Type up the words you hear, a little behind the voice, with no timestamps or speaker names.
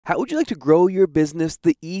How would you like to grow your business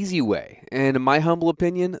the easy way, and in my humble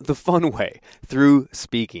opinion, the fun way, through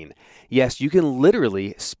speaking? Yes, you can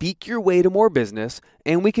literally speak your way to more business,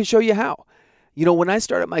 and we can show you how. When I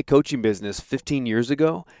started my coaching business 15 years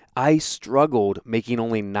ago, I struggled making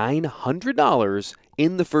only $900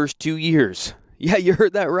 in the first 2 years. Yeah, you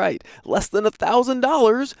heard that right. Less than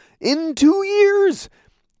 $1,000 in 2 years.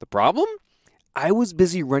 The problem? I was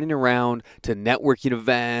busy running around to networking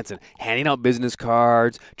events and handing out business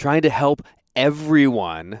cards, trying to help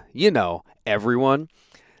everyone, everyone.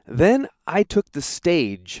 Then I took the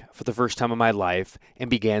stage for the first time in my life and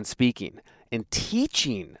began speaking and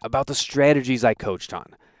teaching about the strategies I coached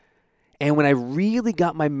on. And when I really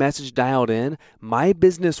got my message dialed in, my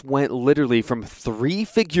business went literally from 3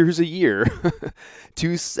 figures a year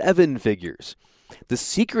to 7 figures. The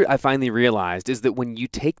secret I finally realized is that when you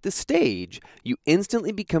take the stage, you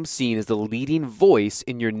instantly become seen as the leading voice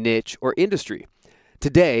in your niche or industry.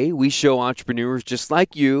 Today, we show entrepreneurs just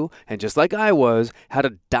like you and just like I was how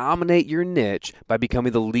to dominate your niche by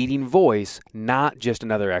becoming the leading voice, not just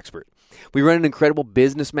another expert. We run an incredible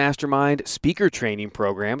business mastermind speaker training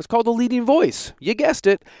program. It's called The Leading Voice. You guessed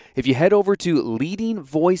it. If you head over to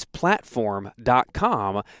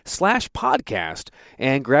leadingvoiceplatform.com/podcast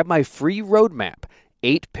and grab my free roadmap,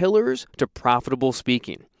 8 Pillars to Profitable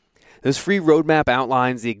Speaking. This free roadmap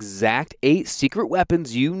outlines the exact 8 secret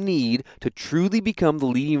weapons you need to truly become the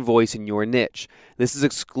leading voice in your niche. This is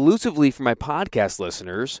exclusively for my podcast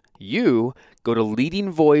listeners. You go to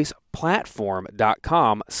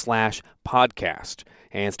leadingvoiceplatform.com/podcast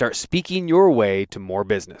and start speaking your way to more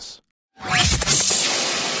business.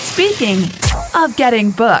 Speaking of getting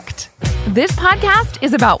booked, this podcast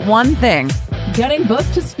is about one thing: getting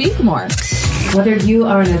booked to speak more. Whether you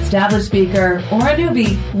are an established speaker or a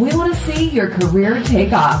newbie, we want to see your career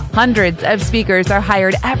take off. Hundreds of speakers are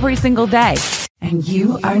hired every single day. And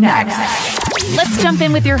you are next. Let's jump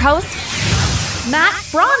in with your host, Matt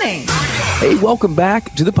Browning. Hey, welcome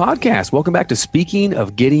back to the podcast. Welcome back to Speaking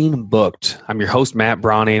of Getting Booked. I'm your host, Matt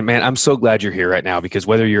Browning. Man, I'm so glad you're here right now because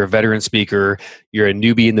whether you're a veteran speaker, you're a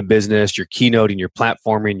newbie in the business, you're keynoting, you're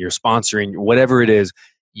platforming, you're sponsoring, whatever it is,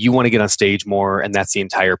 you want to get on stage more, and that's the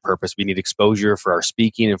entire purpose. We need exposure for our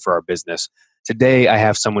speaking and for our business. Today, I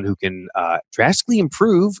have someone who can drastically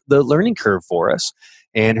improve the learning curve for us,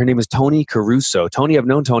 and her name is Toni Caruso. Toni, I've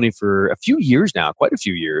known Toni for a few years now, quite a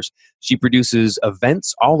few years. She produces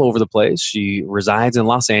events all over the place. She resides in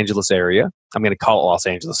Los Angeles area. I'm going to call it Los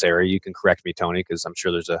Angeles area. You can correct me, Toni, because I'm sure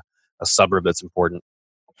there's a suburb that's important.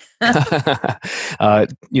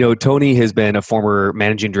 Toni has been a former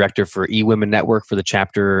managing director for eWomen Network for the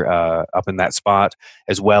chapter up in that spot,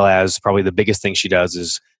 as well as probably the biggest thing she does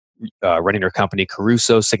is running her company,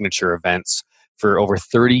 Caruso Signature Events, for over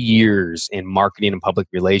 30 years in marketing and public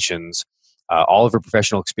relations. All of her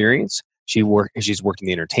professional experience, she's worked in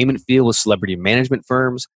the entertainment field with celebrity management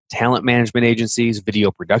firms, talent management agencies,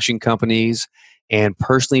 video production companies, and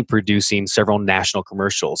personally producing several national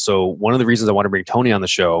commercials. So one of the reasons I want to bring Toni on the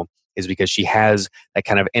show is because she has that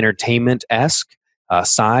kind of entertainment-esque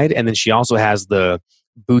side, and then she also has the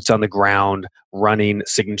boots on the ground running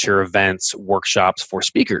signature events, workshops for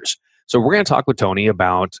speakers. So we're going to talk with Toni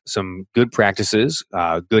about some good practices,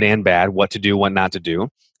 good and bad, what to do, what not to do.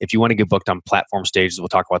 If you want to get booked on platform stages, we'll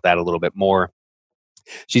talk about that a little bit more.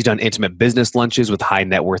 She's done intimate business lunches with high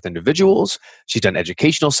net worth individuals. She's done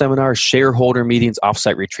educational seminars, shareholder meetings,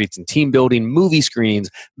 offsite retreats and team building, movie screenings,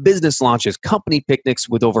 business launches, company picnics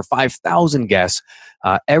with over 5,000 guests.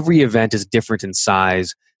 Every event is different in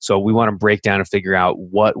size. So we want to break down and figure out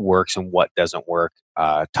what works and what doesn't work.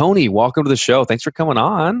 Toni, welcome to the show. Thanks for coming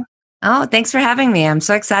on. Oh, thanks for having me. I'm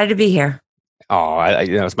so excited to be here. Oh,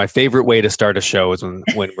 it's my favorite way to start a show is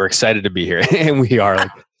when we're excited to be here. And we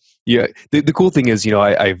are. Yeah. The cool thing is,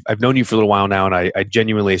 I've known you for a little while now, and I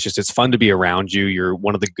genuinely, it's fun to be around you. You're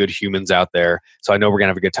one of the good humans out there. So I know we're going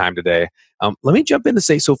to have a good time today. Let me jump in to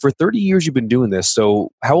say, so for 30 years you've been doing this.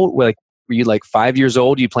 So how old, were you 5 years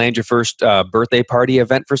old? You planned your first birthday party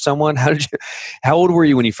event for someone? How old were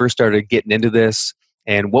you when you first started getting into this?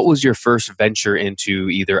 And what was your first venture into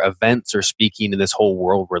either events or speaking in this whole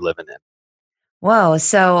world we're living in? Whoa.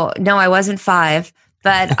 So no, I wasn't 5,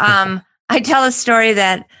 but I tell a story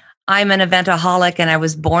that I'm an eventaholic, and I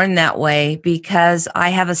was born that way because I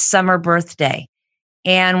have a summer birthday.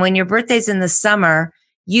 And when your birthday's in the summer,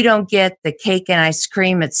 you don't get the cake and ice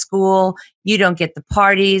cream at school. You don't get the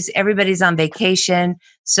parties. Everybody's on vacation.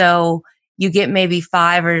 So you get maybe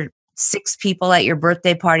 5 or 6 people at your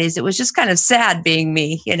birthday parties. It was just kind of sad being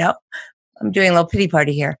me, I'm doing a little pity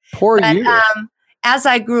party here. Poor you. as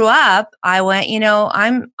I grew up, I went,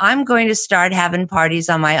 I'm going to start having parties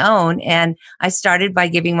on my own. And I started by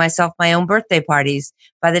giving myself my own birthday parties.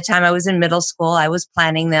 By the time I was in middle school, I was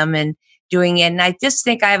planning them and doing it. And I just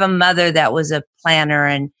think I have a mother that was a planner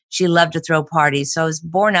and she loved to throw parties. So I was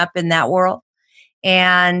born up in that world.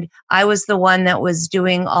 And I was the one that was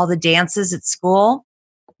doing all the dances at school.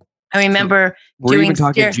 I remember We're even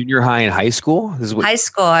talking junior high and high school? High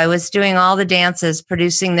school. I was doing all the dances,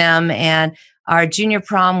 producing them. And our junior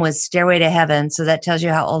prom was Stairway to Heaven. So that tells you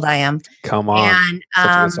how old I am. Come on. And, Such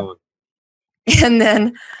a good song. and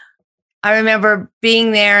then I remember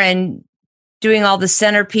being there and doing all the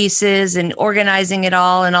centerpieces and organizing it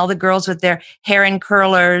all, and all the girls with their hair in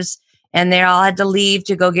curlers, and they all had to leave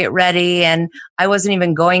to go get ready. And I wasn't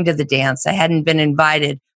even going to the dance. I hadn't been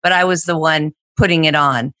invited, but I was the one putting it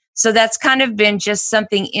on. So that's kind of been just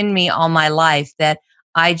something in me all my life, that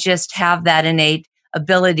I just have that innate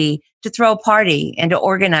ability to throw a party and to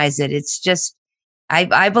organize it. It's just,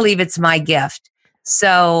 I believe it's my gift.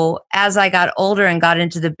 So as I got older and got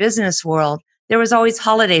into the business world, there was always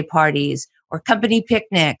holiday parties or company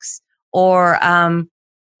picnics or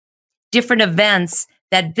different events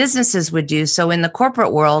that businesses would do. So in the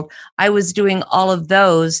corporate world, I was doing all of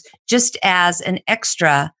those just as an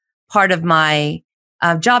extra part of my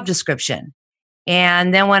job description.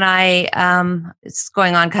 And then when it's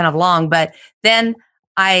going on kind of long, but then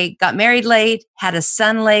I got married late, had a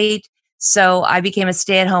son late. So I became a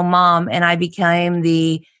stay-at-home mom, and I became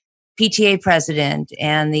the PTA president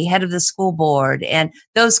and the head of the school board and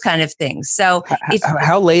those kind of things. So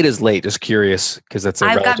how late is late? Just curious, because that's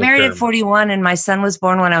I got married at 41 and my son was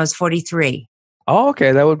born when I was 43. Oh,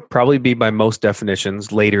 okay. That would probably be by most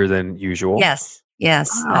definitions later than usual. Yes. Wow,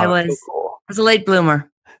 I was. So cool. I was a late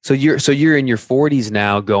bloomer. So you're in your 40s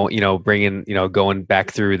now, going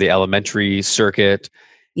back through the elementary circuit.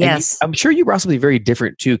 Yes. I'm sure you were possibly very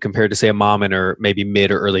different too, compared to say a mom in her maybe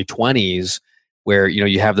mid or early 20s, where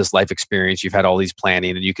you have this life experience, you've had all these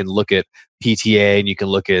planning, and you can look at PTA and you can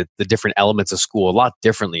look at the different elements of school a lot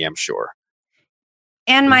differently, I'm sure.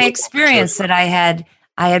 And my experience that I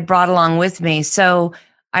had brought along with me. So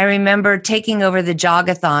I remember taking over the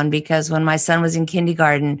jogathon, because when my son was in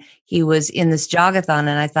kindergarten, he was in this jogathon,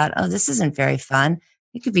 and I thought, oh, this isn't very fun.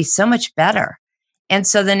 It could be so much better. And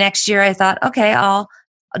so the next year I thought, okay, I'll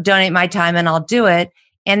donate my time and I'll do it.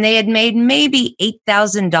 And they had made maybe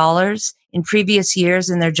 $8,000 in previous years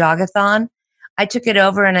in their jogathon. I took it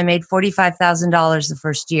over and I made $45,000 the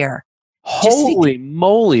first year. Holy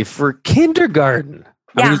moly, for kindergarten.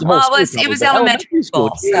 Yeah, it was elementary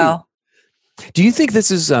school. So, do you think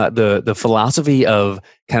this is the philosophy of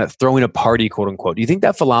kind of throwing a party, quote unquote? Do you think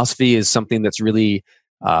that philosophy is something that's really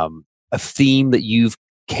a theme that you've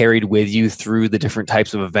carried with you through the different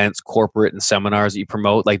types of events, corporate and seminars that you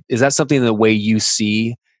promote? Like, is that something, the way you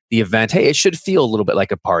see the event? Hey, it should feel a little bit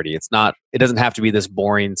like a party. It doesn't have to be this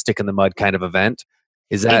boring stick in the mud kind of event.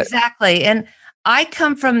 Is that exactly? And I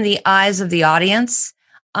come from the eyes of the audience.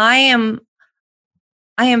 I am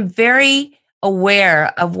very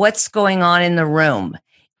aware of what's going on in the room.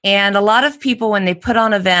 And a lot of people, when they put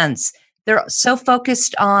on events, they're so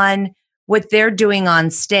focused on what they're doing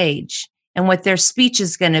on stage and what their speech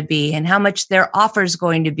is going to be and how much their offer is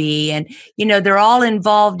going to be. And, they're all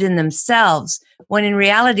involved in themselves, when in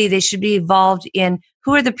reality, they should be involved in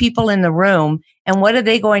who are the people in the room and what are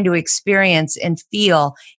they going to experience and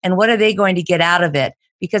feel and what are they going to get out of it.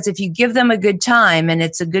 Because if you give them a good time and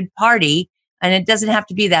it's a good party, and it doesn't have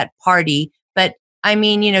to be that party, but I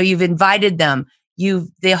mean, you've invited them.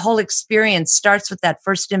 The whole experience starts with that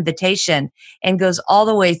first invitation and goes all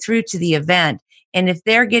the way through to the event. And if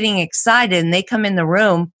they're getting excited and they come in the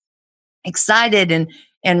room excited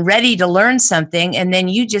and ready to learn something, and then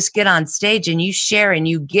you just get on stage and you share and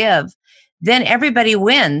you give, then everybody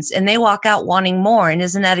wins and they walk out wanting more. And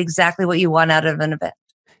isn't that exactly what you want out of an event?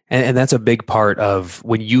 And that's a big part of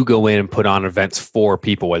when you go in and put on events for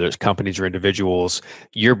people, whether it's companies or individuals,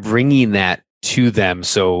 you're bringing that to them.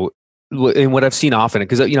 So, and what I've seen often,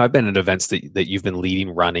 because I've been at events that you've been leading,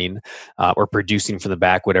 running, or producing from the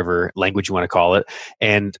back, whatever language you want to call it.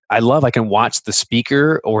 And I can watch the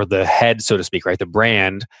speaker or the head, so to speak, right? The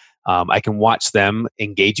brand. I can watch them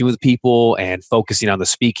engaging with people and focusing on the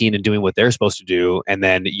speaking and doing what they're supposed to do. And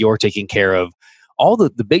then you're taking care of all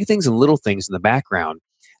the big things and little things in the background.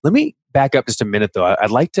 Let me back up just a minute, though. I'd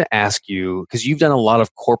like to ask you, because you've done a lot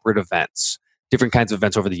of corporate events, different kinds of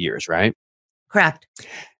events over the years, right? Correct.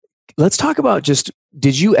 Let's talk about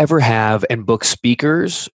did you ever have and book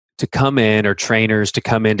speakers to come in or trainers to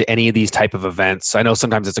come into any of these type of events? I know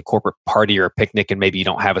sometimes it's a corporate party or a picnic and maybe you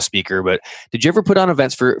don't have a speaker, but did you ever put on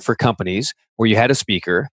events for companies where you had a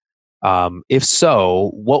speaker If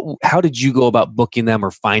so, how did you go about booking them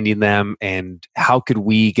or finding them, and how could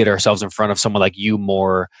we get ourselves in front of someone like you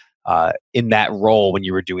more in that role when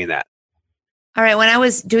you were doing that? All right. When I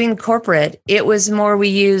was doing corporate, it was more we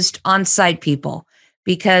used on-site people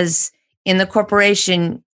because in the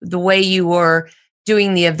corporation, the way you were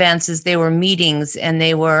doing the events is they were meetings and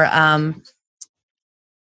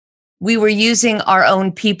we were using our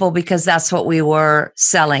own people because that's what we were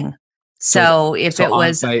selling. So if So it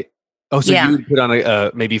was, on-site. Oh, so you yeah, would put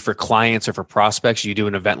on maybe for clients or for prospects, you do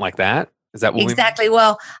an event like that? Is that what we mean? exactly.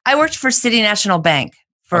 Well, I worked for City National Bank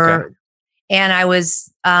Okay. and I was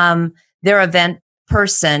their event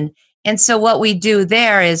person. And so what we do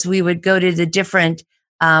there is we would go to the different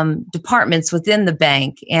departments within the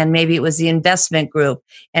bank, and maybe it was the investment group,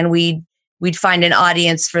 and we'd find an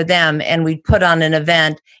audience for them, and we'd put on an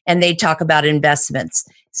event, and they'd talk about investments.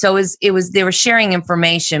 So it was they were sharing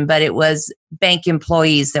information, but it was bank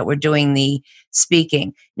employees that were doing the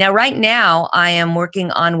speaking. Now, right now, I am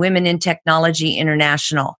working on Women in Technology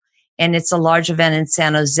International, and it's a large event in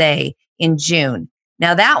San Jose in June.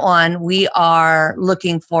 Now, that one, we are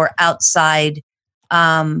looking for outside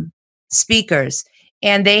speakers,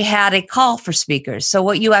 and they had a call for speakers. So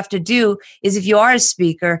what you have to do is if you are a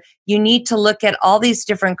speaker, you need to look at all these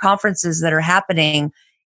different conferences that are happening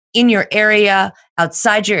in your area,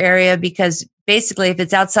 outside your area, because basically if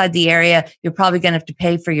it's outside the area, you're probably going to have to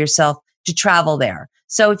pay for yourself to travel there.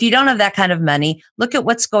 So if you don't have that kind of money, look at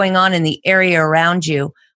what's going on in the area around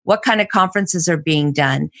you. What kind of conferences are being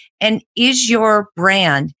done? And is your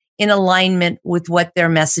brand in alignment with what their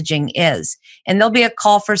messaging is? And there'll be a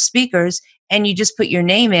call for speakers, and you just put your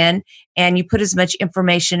name in and you put as much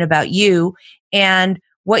information about you and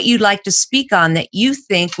what you'd like to speak on that you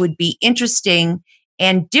think would be interesting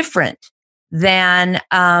and different than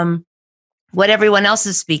what everyone else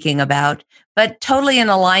is speaking about, but totally in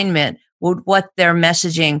alignment with what their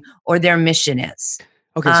messaging or their mission is.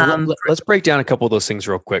 Okay, so let's break down a couple of those things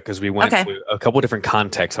real quick because we went Okay. through a couple of different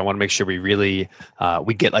contexts. I want to make sure we really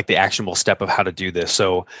we get like the actionable step of how to do this.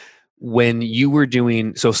 So when you were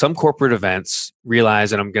doing, so some corporate events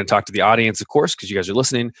realize, and I'm going to talk to the audience, of course, because you guys are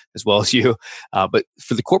listening as well as you. But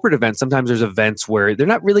for the corporate events, sometimes there's events where they're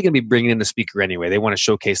not really going to be bringing in a speaker anyway. They want to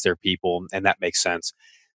showcase their people, and that makes sense.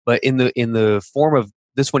 But in the form of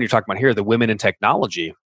this one you're talking about here, the Women in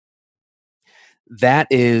Technology, that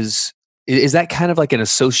is that kind of like an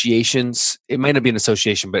associations? It might not be an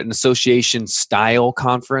association, but an association style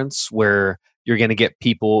conference where you're going to get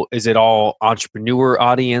people. Is it all entrepreneur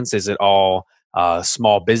audience? Is it all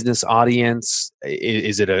small business audience?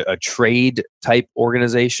 Is it a trade type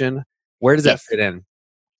organization? Where does that fit in?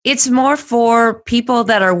 It's more for people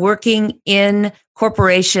that are working in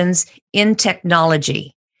corporations in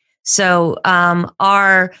technology. So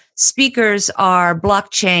our speakers are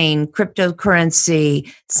blockchain,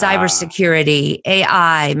 cryptocurrency, cybersecurity,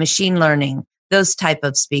 AI, machine learning, those type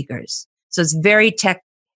of speakers. So it's very tech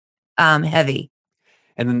heavy.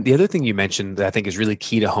 And then the other thing you mentioned that I think is really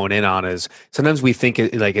key to hone in on is sometimes we think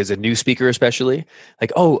like as a new speaker, especially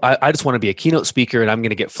like, oh, I just want to be a keynote speaker and I'm going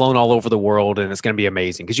to get flown all over the world and it's going to be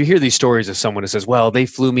amazing. Because you hear these stories of someone who says, well, they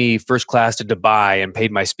flew me first class to Dubai and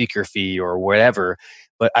paid my speaker fee or whatever.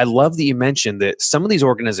 But I love that you mentioned that some of these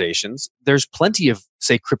organizations, there's plenty of,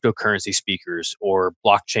 say, cryptocurrency speakers or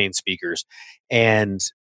blockchain speakers, and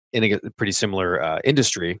in a pretty similar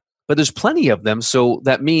industry. But there's plenty of them. So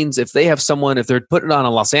that means if they have someone, if they're putting it on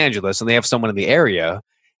in Los Angeles and they have someone in the area,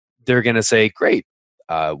 they're going to say, great,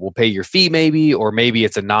 we'll pay your fee maybe, or maybe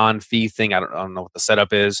it's a non-fee thing. I don't know what the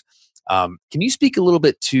setup is. Can you speak a little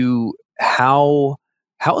bit to how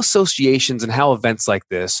associations and how events like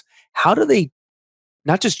this, how do they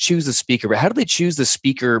not just choose the speaker, but how do they choose the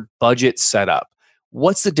speaker budget setup?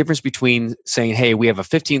 What's the difference between saying, hey, we have a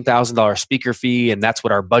 $15,000 speaker fee and that's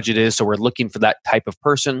what our budget is, so we're looking for that type of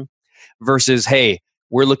person, versus, hey,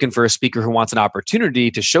 we're looking for a speaker who wants an opportunity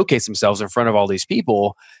to showcase themselves in front of all these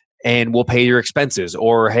people and we'll pay your expenses?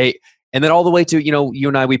 Or, hey, and then all the way to, you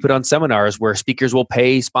and I, we put on seminars where speakers will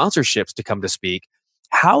pay sponsorships to come to speak.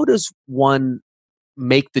 How does one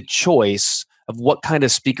make the choice of what kind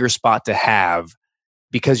of speaker spot to have?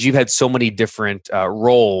 Because you've had so many different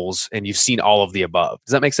roles and you've seen all of the above.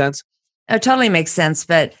 Does that make sense? It totally makes sense,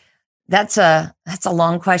 but that's a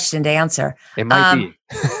long question to answer. It might be.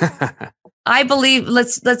 I believe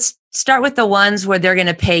let's start with the ones where they're going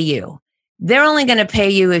to pay you. They're only going to pay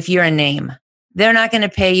you if you're a name. They're not going to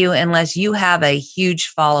pay you unless you have a huge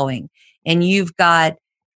following and you've got,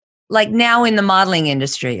 like now in the modeling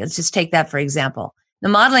industry, let's just take that for example. The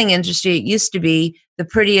modeling industry, it used to be the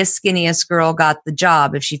prettiest, skinniest girl got the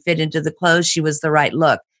job. If she fit into the clothes, she was the right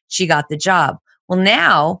look. She got the job. Well,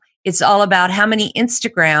 now It's all about how many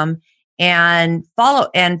Instagram and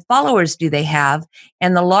followers do they have,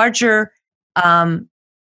 and the larger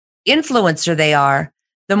influencer they are,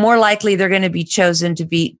 the more likely they're going to be chosen to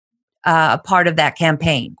be a part of that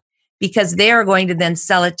campaign, because they are going to then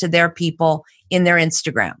sell it to their people in their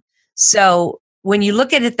Instagram. So when you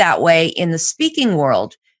look at it that way in the speaking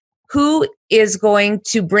world, who is going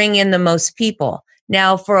to bring in the most people?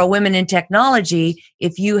 Now, for a women in technology,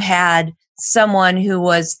 if you had someone who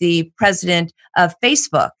was the president of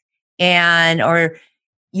Facebook or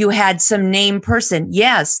you had some name person,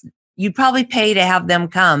 yes, you'd probably pay to have them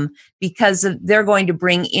come because they're going to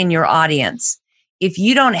bring in your audience. If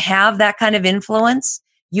you don't have that kind of influence,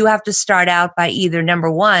 you have to start out by either, number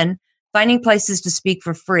one, finding places to speak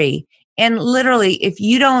for free. And literally, if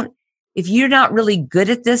you're not really good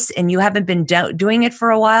at this and you haven't been doing it for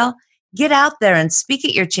a while, get out there and speak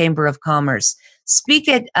at your Chamber of Commerce, speak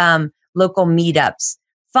at local meetups,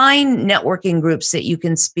 find networking groups that you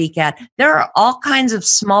can speak at. There are all kinds of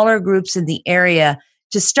smaller groups in the area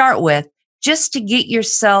to start with, just to get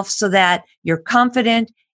yourself so that you're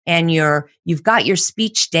confident and you've got your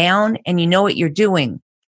speech down and you know what you're doing.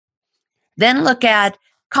 Then look at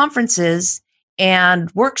conferences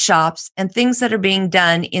and workshops and things that are being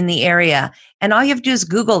done in the area. And all you have to do is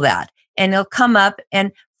Google that, and it'll come up,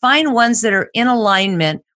 and find ones that are in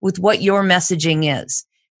alignment with what your messaging is.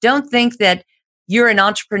 Don't think that you're an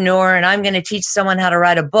entrepreneur and I'm going to teach someone how to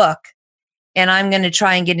write a book and I'm going to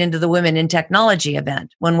try and get into the Women in Technology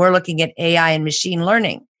event when we're looking at AI and machine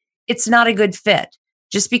learning. It's not a good fit.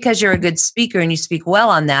 Just because you're a good speaker and you speak well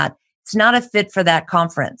on that, it's not a fit for that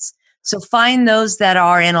conference. So find those that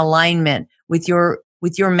are in alignment with your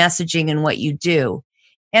messaging and what you do,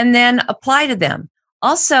 and then apply to them.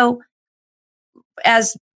 Also,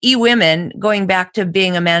 as eWomen, going back to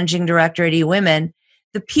being a managing director at eWomen,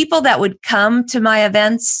 the people that would come to my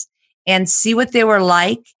events and see what they were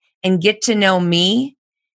like and get to know me,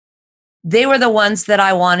 they were the ones that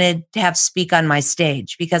I wanted to have speak on my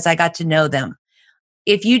stage because I got to know them.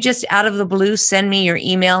 If you just out of the blue send me your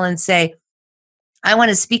email and say, I want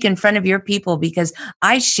to speak in front of your people because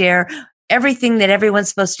I share everything that everyone's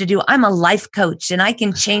supposed to do. I'm a life coach and I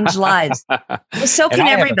can change lives. Well, so can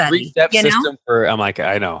everybody. Have a 3-step system for, I'm like,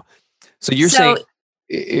 I know. So you're saying,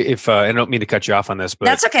 if I don't mean to cut you off on this, but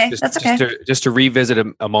that's okay. Just to revisit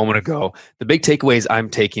a moment ago, the big takeaways I'm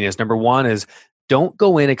taking is, number one is, don't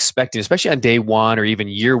go in expecting, especially on day one or even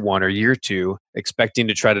year one or year two, expecting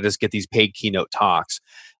to try to just get these paid keynote talks.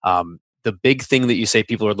 The big thing that you say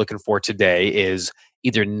people are looking for today is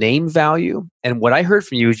either name value. And what I heard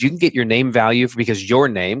from you is you can get your name value because your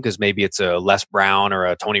name, because maybe it's a Les Brown or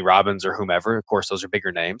a Tony Robbins or whomever. Of course, those are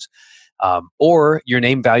bigger names. Or your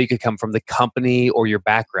name value could come from the company or your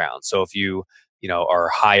background. So if you are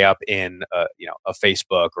high up in a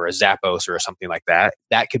Facebook or a Zappos or something like that,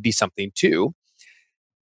 that could be something too.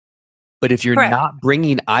 But if you're Correct. not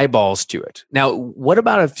bringing eyeballs to it. Now, what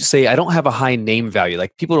about if, say, I don't have a high name value,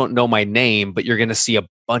 like people don't know my name, but you're going to see a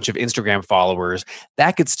bunch of Instagram followers,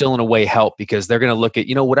 that could still in a way help because they're going to look at,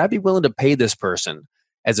 would I be willing to pay this person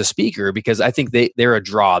as a speaker? Because I think they're a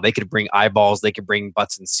draw. They could bring eyeballs, they could bring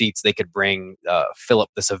butts and seats, they could bring, fill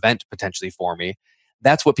up this event potentially for me.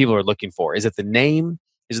 That's what people are looking for. Is it the name?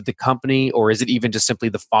 Is it the company? Or is it even just simply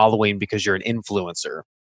the following because you're an influencer?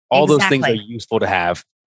 All those things are useful to have.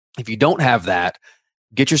 If you don't have that,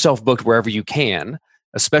 get yourself booked wherever you can,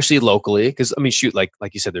 especially locally. Because shoot, like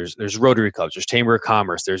you said, there's Rotary clubs, there's Chamber of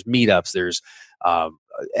Commerce, there's meetups, there's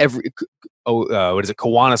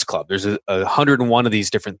Kiwanis Club. There's 101 of these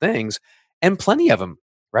different things, and plenty of them,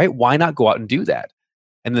 right? Why not go out and do that?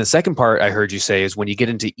 And then the second part I heard you say is when you get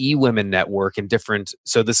into eWomen network and different.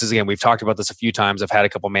 So this is, again, we've talked about this a few times. I've had a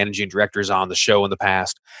couple managing directors on the show in the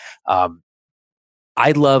past.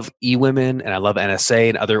 I love eWomen and I love NSA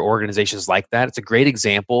and other organizations like that. It's a great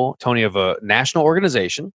example, Tony, of a national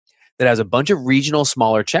organization that has a bunch of regional,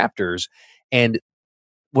 smaller chapters. And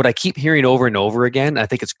what I keep hearing over and over again, I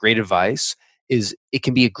think it's great advice, is it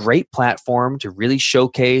can be a great platform to really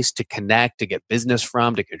showcase, to connect, to get business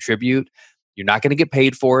from, to contribute. You're not going to get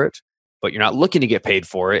paid for it, but you're not looking to get paid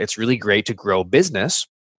for it. It's really great to grow business,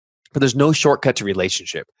 but there's no shortcut to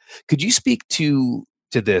relationship. Could you speak to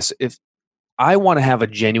this? If I want to have a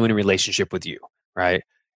genuine relationship with you, right?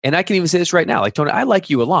 And I can even say this right now, like, Tony, I like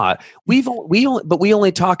you a lot. We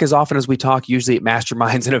only talk as often as we talk, usually at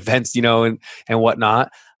masterminds and events, and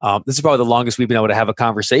whatnot. This is probably the longest we've been able to have a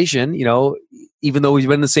conversation, even though we've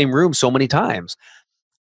been in the same room so many times.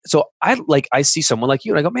 So I see someone like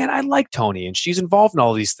you and I go, man, I like Toni and she's involved in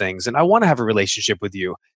all these things and I want to have a relationship with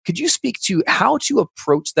you. Could you speak to how to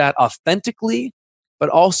approach that authentically, but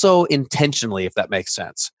also intentionally, if that makes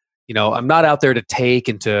sense? I'm not out there to take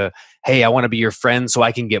and to, hey, I want to be your friend so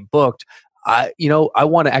I can get booked. I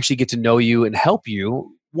want to actually get to know you and help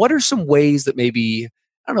you. What are some ways that maybe,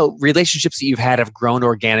 I don't know, relationships that you've had have grown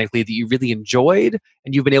organically that you really enjoyed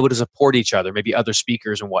and you've been able to support each other, maybe other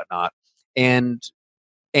speakers and whatnot? And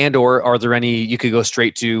or are there any, you could go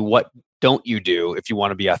straight to what don't you do if you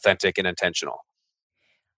want to be authentic and intentional?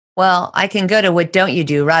 Well, I can go to what don't you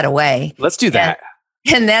do right away. Let's do And, that.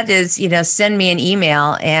 and that is, send me an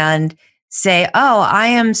email and say, oh, I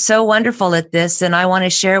am so wonderful at this and I want to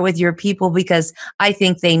share it with your people because I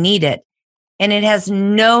think they need it. And it has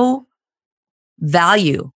no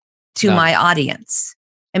value to None. my audience.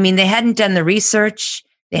 I mean, they hadn't done the research.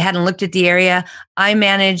 They hadn't looked at the area. I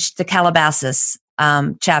managed the Calabasas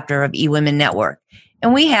chapter of eWomen Network.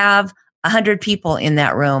 And we have 100 people in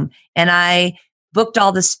that room. And I booked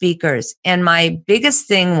all the speakers. And my biggest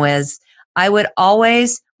thing was I would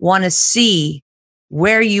always want to see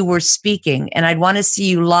where you were speaking. And I'd want to see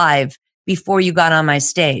you live before you got on my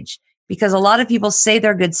stage. Because a lot of people say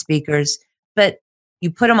they're good speakers, but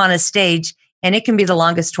you put them on a stage and it can be the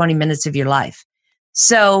longest 20 minutes of your life.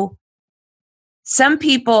 So some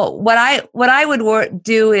people, what I would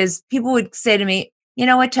do is people would say to me, you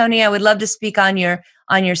know what, Toni, I would love to speak on your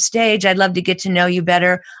stage. I'd love to get to know you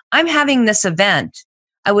better. I'm having this event.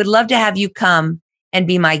 I would love to have you come and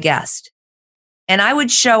be my guest. And I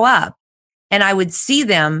would show up and I would see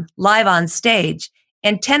them live on stage.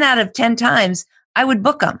 And 10 out of 10 times, I would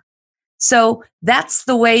book them. So that's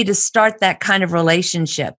the way to start that kind of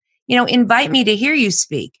relationship. Invite me to hear you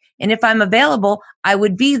speak. And if I'm available, I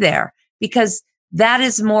would be there because that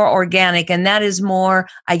is more organic and that is more,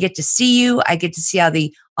 I get to see you. I get to see how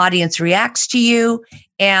the audience reacts to you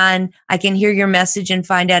and I can hear your message and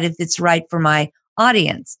find out if it's right for my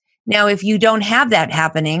audience. Now, if you don't have that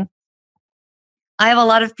happening, I have a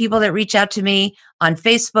lot of people that reach out to me on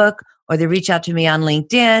Facebook or they reach out to me on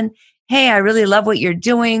LinkedIn. Hey, I really love what you're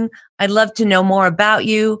doing. I'd love to know more about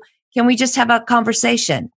you. Can we just have a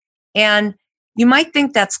conversation? And you might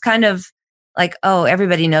think that's kind of like, oh,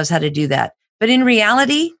 everybody knows how to do that. But in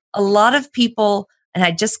reality, a lot of people, and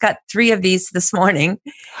I just got 3 of these this morning,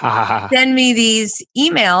 send me these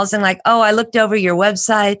emails and like, oh, I looked over your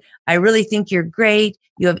website. I really think you're great.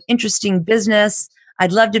 You have interesting business.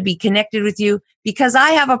 I'd love to be connected with you because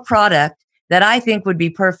I have a product that I think would be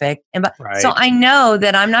perfect. Right. So I know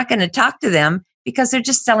that I'm not going to talk to them because they're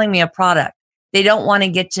just selling me a product. They don't want to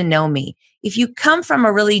get to know me. If you come from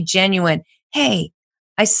a really genuine, hey,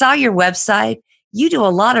 I saw your website. You do a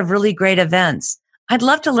lot of really great events. I'd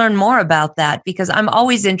love to learn more about that because I'm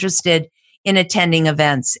always interested in attending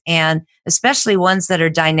events and especially ones that are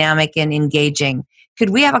dynamic and engaging. Could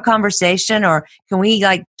we have a conversation or can we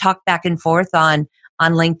talk back and forth on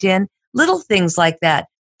LinkedIn? Little things like that.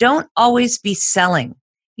 Don't always be selling.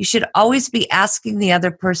 You should always be asking the other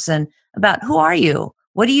person about who are you?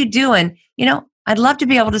 What are you doing? I'd love to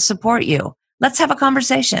be able to support you. Let's have a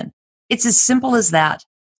conversation. It's as simple as that.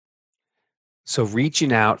 So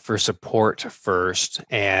reaching out for support first.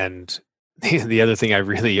 And the other thing I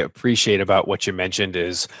really appreciate about what you mentioned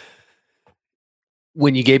is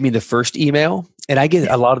when you gave me the first email, and I get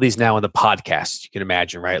a lot of these now in the podcast, you can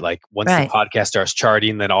imagine, right? Like once the podcast starts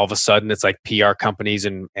charting, then all of a sudden it's like PR companies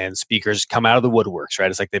and speakers come out of the woodworks, right?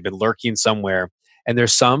 It's like they've been lurking somewhere. And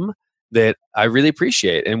there's some that I really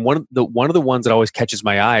appreciate. And one of the ones that always catches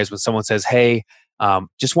my eye is when someone says, hey,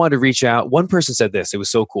 just wanted to reach out. One person said this, it was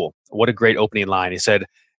so cool. What a great opening line. He said,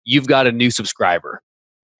 you've got a new subscriber.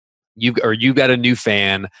 You've got a new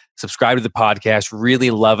fan, subscribe to the podcast, really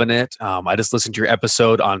loving it. I just listened to your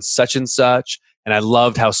episode on such and such, and I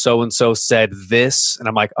loved how so-and-so said this. And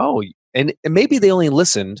I'm like, oh, and maybe they only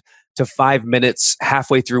listened to 5 minutes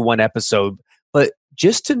halfway through one episode, but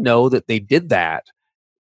just to know that they did that,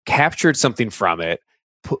 captured something from it,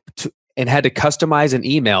 and had to customize an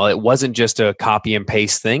email. It wasn't just a copy and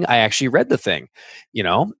paste thing. I actually read the thing,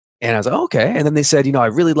 and I was like, okay. And then they said, I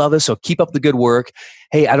really love this. So keep up the good work.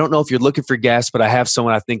 Hey, I don't know if you're looking for guests, but I have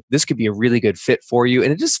someone I think this could be a really good fit for you.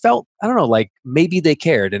 And it just felt, I don't know, like maybe they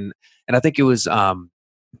cared. And I think it was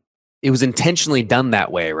intentionally done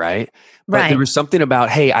that way, right? But there was something about,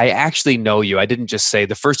 hey, I actually know you. I didn't just say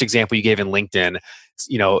the first example you gave in LinkedIn,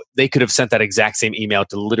 they could have sent that exact same email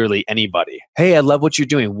to literally anybody. Hey, I love what you're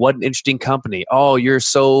doing. What an interesting company. Oh, you're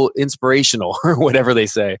so inspirational or whatever they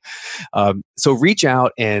say. So reach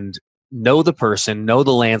out and know the person, know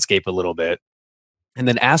the landscape a little bit, and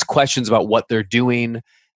then ask questions about what they're doing.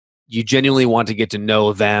 You genuinely want to get to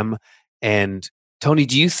know them. And Toni,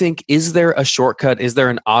 do you think, is there a shortcut? Is there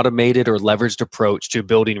an automated or leveraged approach to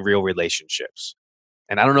building real relationships?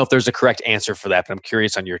 And I don't know if there's a correct answer for that, but I'm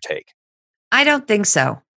curious on your take. I don't think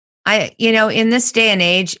so. In this day and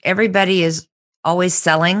age, everybody is always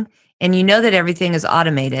selling, and you know that everything is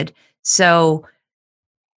automated. So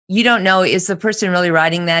you don't know, is the person really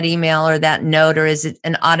writing that email or that note, or is it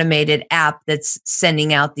an automated app that's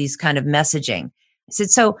sending out these kind of messaging? I said,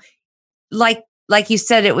 so like you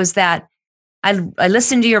said, it was that I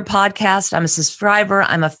listened to your podcast. I'm a subscriber.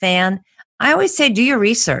 I'm a fan. I always say, do your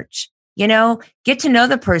research, get to know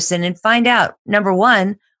the person and find out, number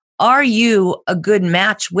one, are you a good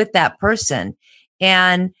match with that person?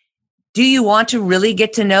 And do you want to really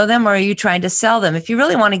get to know them, or are you trying to sell them? If you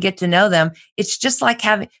really want to get to know them, it's just like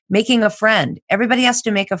making a friend. Everybody has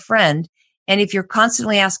to make a friend. And if you're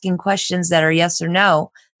constantly asking questions that are yes or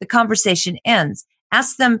no, the conversation ends.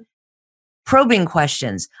 Ask them probing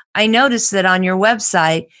questions. I noticed that on your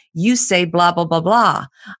website, you say blah, blah, blah, blah.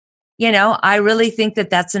 I really think that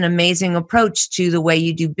that's an amazing approach to the way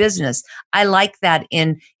you do business. I like that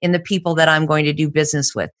in the people that I'm going to do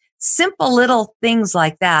business with. Simple little things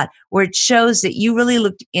like that, where it shows that you really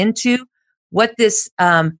looked into what this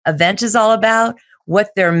event is all about, what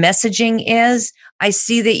their messaging is. I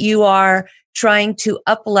see that you are trying to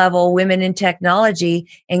up-level women in technology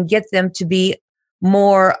and get them to be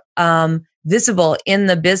more visible in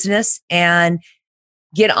the business and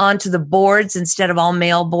get onto the boards instead of all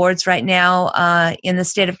male boards right now in the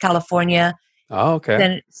state of California. Oh,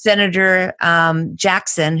 okay. Senator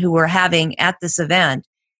Jackson, who we're having at this event,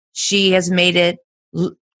 she has made it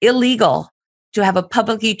illegal to have a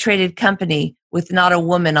publicly traded company with not a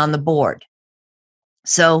woman on the board.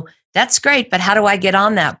 So that's great, but how do I get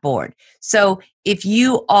on that board? So if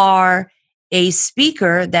you are a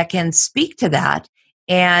speaker that can speak to that,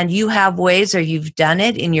 and you have ways, or you've done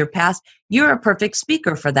it in your past, you're a perfect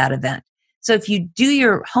speaker for that event. So if you do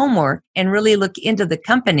your homework and really look into the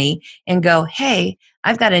company and go, hey,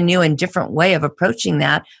 I've got a new and different way of approaching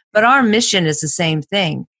that, but our mission is the same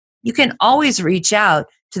thing, you can always reach out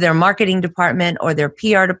to their marketing department or their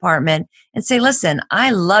PR department and say, listen,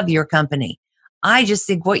 I love your company. I just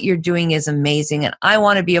think what you're doing is amazing, and I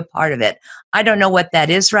want to be a part of it. I don't know what that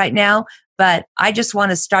is right now, but I just want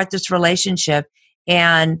to start this relationship.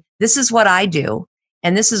 And this is what I do,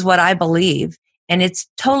 and this is what I believe, and it's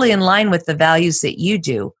totally in line with the values that you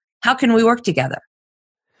do. How can we work together?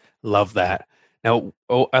 Love that. Now,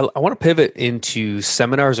 I want to pivot into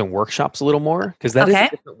seminars and workshops a little more, because that is a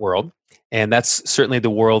different world. And that's certainly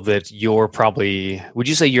the world that you're probably, would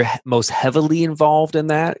you say you're most heavily involved in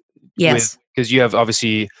that? Yes. Because you have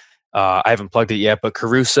obviously, I haven't plugged it yet, but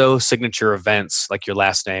Caruso Signature Events, like your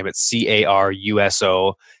last name, it's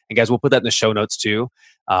Caruso. And guys, we'll put that in the show notes too.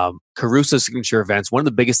 Caruso Signature Events, one of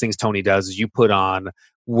the biggest things Toni does is you put on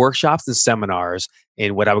workshops and seminars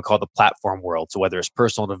in what I would call the platform world. So whether it's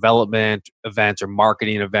personal development events or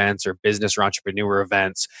marketing events or business or entrepreneur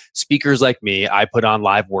events, speakers like me, I put on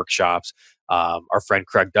live workshops. Our friend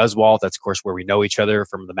Craig Duswalt, that's of course where we know each other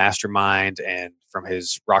from the mastermind and from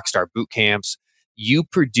his Rockstar boot camps. You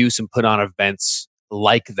produce and put on events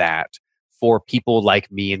like that for people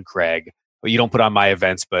like me and Craig. Well, you don't put on my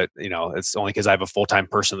events, but it's only because I have a full-time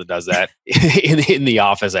person that does that in the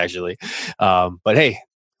office, actually. But hey,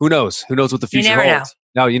 who knows? Who knows what the future holds?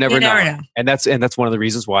 No, you never know. And that's one of the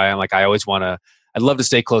reasons why I'm like, I'd love to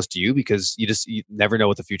stay close to you, because you never know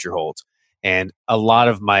what the future holds. And a lot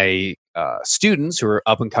of my students who are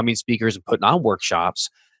up and coming speakers and putting on workshops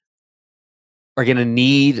are going to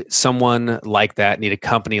need someone like that, need a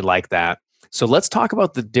company like that. So let's talk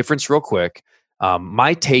about the difference real quick.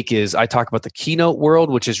 My take is I talk about the keynote world,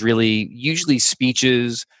 which is really usually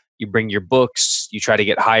speeches. You bring your books, you try to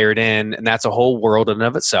get hired in, and that's a whole world in and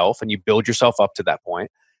of itself, and you build yourself up to that point.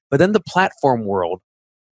 But then the platform world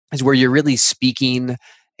is where you're really speaking,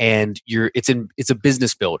 and it's a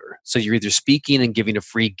business builder. So you're either speaking and giving a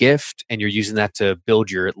free gift, and you're using that to build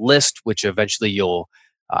your list, which eventually you'll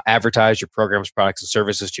advertise your programs, products, and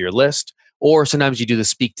services to your list. Or sometimes you do the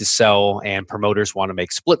speak to sell, and promoters want to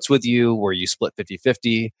make splits with you where you split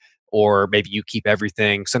 50-50, or maybe you keep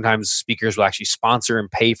everything. Sometimes speakers will actually sponsor and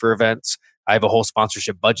pay for events. I have a whole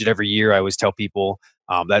sponsorship budget every year. I always tell people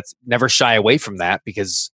that's never shy away from that,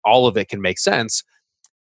 because all of it can make sense.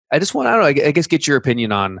 I just want to, I guess, get your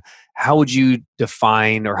opinion on how would you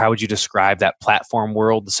define or how would you describe that platform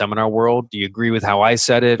world, the seminar world? Do you agree with how I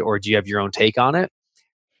said it, or do you have your own take on it?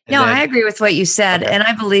 I agree with what you said. Okay. And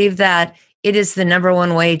I believe that it is the number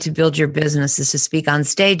one way to build your business is to speak on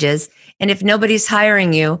stages. And if nobody's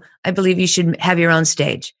hiring you, I believe you should have your own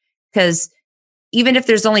stage, because even if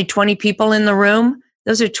there's only 20 people in the room,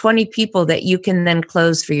 those are 20 people that you can then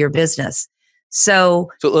close for your business. So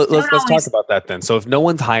let's talk about that then. So if no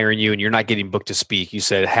one's hiring you and you're not getting booked to speak, you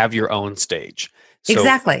said have your own stage.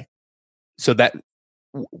 Exactly. So that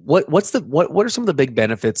what are some of the big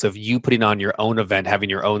benefits of you putting on your own event, having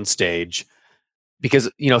your own stage? Because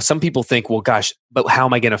some people think, well, gosh, but how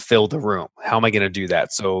am I going to fill the room? How am I going to do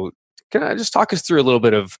that? So can I just talk us through a little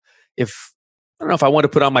bit of, if I don't know, if I want to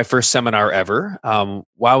put on my first seminar ever,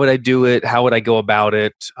 why would I do it? How would I go about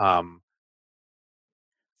it? Well,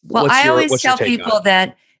 I always what's your tell take on people it?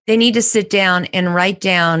 that they need to sit down and write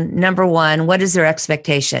down, number one, what is their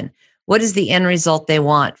expectation? What is the end result they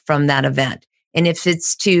want from that event? And if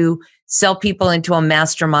it's to sell people into a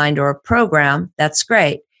mastermind or a program, that's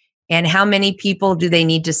great. And how many people do they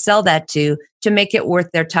need to sell that to make it worth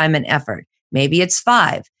their time and effort? Maybe it's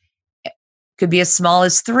 5. Could be as small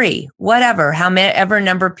as 3, whatever, however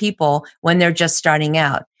number of people when they're just starting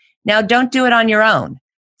out. Now, don't do it on your own.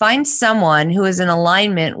 Find someone who is in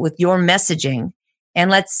alignment with your messaging. And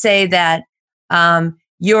let's say that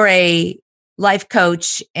you're a life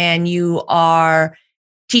coach and you are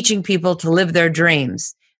teaching people to live their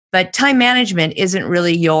dreams, but time management isn't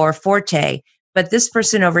really your forte. But this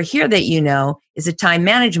person over here that is a time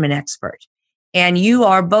management expert. And you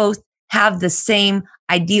are both have the same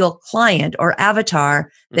ideal client or avatar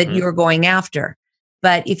that you're going after.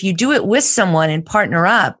 But if you do it with someone and partner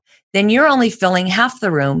up, then you're only filling half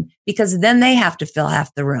the room, because then they have to fill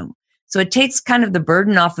half the room. So it takes kind of the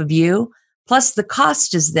burden off of you. Plus the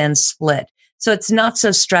cost is then split. So it's not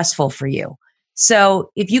so stressful for you. So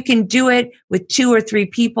if you can do it with 2 or 3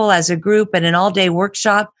 people as a group at an all-day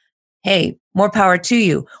workshop, hey, more power to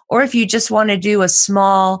you. Or if you just want to do a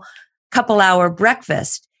small couple-hour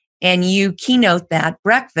breakfast and you keynote that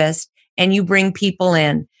breakfast and you bring people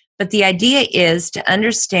in. But the idea is to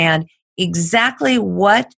understand exactly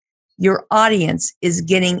what your audience is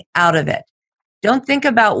getting out of it. Don't think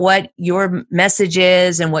about what your message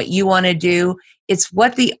is and what you want to do. It's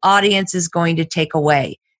what the audience is going to take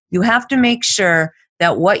away. You have to make sure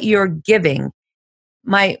that what you're giving,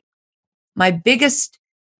 my biggest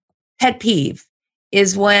pet peeve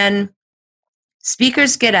is when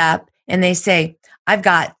speakers get up and they say, I've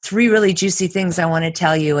got 3 really juicy things I want to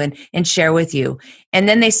tell you and share with you. And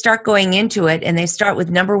then they start going into it and they start with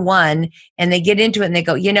number 1 and they get into it and they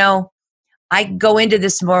go, I go into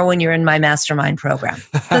this more when you're in my mastermind program.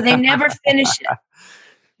 So they never finish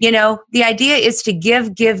it. The idea is to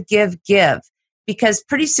give, because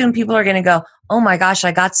pretty soon people are going to go, oh my gosh,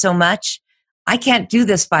 I got so much. I can't do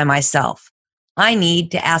this by myself. I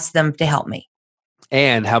need to ask them to help me.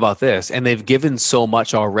 And how about this? And they've given so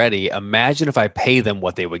much already. Imagine if I pay them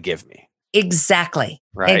what they would give me. Exactly.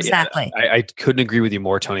 Right. Exactly. Yeah, I couldn't agree with you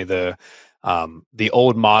more, Tony. The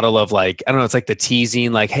old model of like, I don't know, it's like the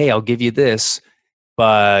teasing, like, hey, I'll give you this,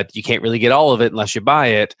 but you can't really get all of it unless you buy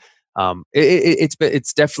it.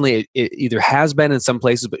 It's definitely, it either has been in some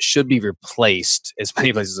places, but should be replaced as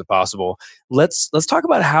many places as possible. Let's talk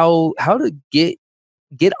about how to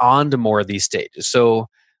get on to more of these stages. So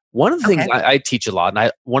one of the things I teach a lot,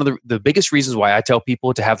 and one of the biggest reasons why I tell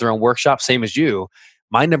people to have their own workshop, same as you,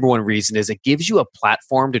 my number one reason is it gives you a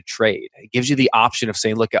platform to trade. It gives you the option of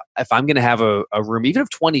saying, look, if I'm going to have a room, even of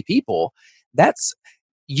 20 people,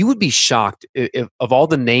 you would be shocked if of all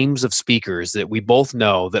the names of speakers that we both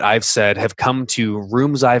know that I've said have come to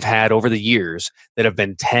rooms I've had over the years that have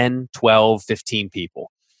been 10, 12, 15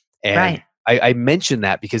 people. And right. I mention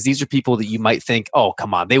that because these are people that you might think, oh,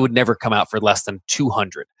 come on, they would never come out for less than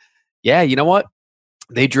 200. Yeah, you know what?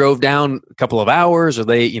 They drove down a couple of hours, or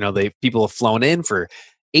people have flown in for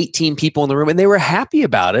 18 people in the room, and they were happy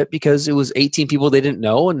about it because it was 18 people they didn't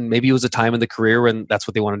know, and maybe it was a time in the career when that's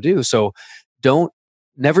what they want to do. So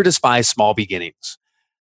never despise small beginnings.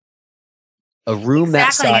 A room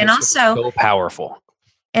that size is so powerful.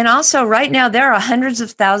 And also right now, there are hundreds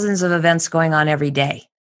of thousands of events going on every day.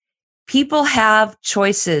 People have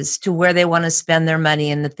choices to where they want to spend their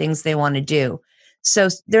money and the things they want to do. So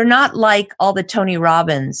they're not like all the Tony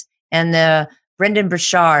Robbins and the Brendan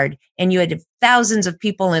Burchard, and you had thousands of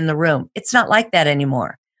people in the room. It's not like that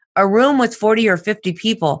anymore. A room with 40 or 50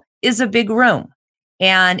 people is a big room,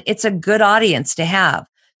 and it's a good audience to have.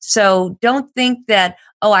 So don't think that,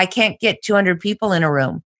 oh, I can't get 200 people in a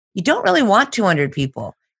room. You don't really want 200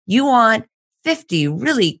 people. You want 50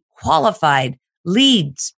 really qualified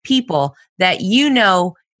leads, people that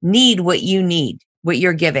need what you need, what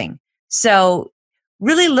you're giving. So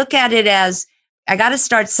really look at it as, I got to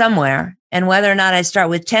start somewhere. And whether or not I start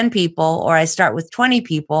with 10 people or I start with 20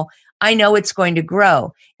 people, I know it's going to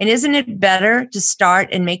grow. And isn't it better to start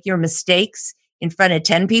and make your mistakes in front of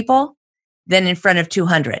 10 people than in front of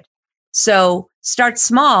 200? So start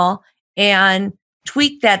small and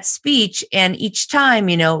tweak that speech. And each time,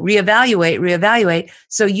 reevaluate.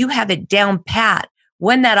 So you have it down pat.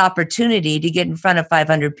 When that opportunity to get in front of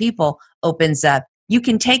 500 people opens up, you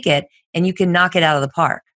can take it and you can knock it out of the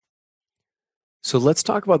park. So let's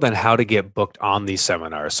talk about then how to get booked on these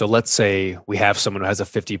seminars. So let's say we have someone who has a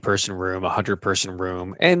 50-person room, a 100-person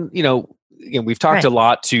room, and again, we've talked Right. a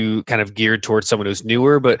lot to kind of geared towards someone who's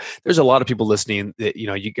newer, but there's a lot of people listening that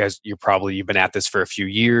you guys you've been at this for a few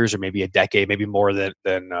years or maybe a decade, maybe more than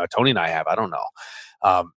Toni and I have. I don't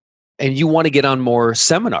know. And you want to get on more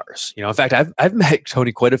seminars. In fact, I've met,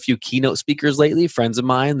 Toni, quite a few keynote speakers lately, friends of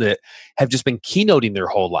mine that have just been keynoting their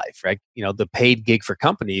whole life, right? The paid gig for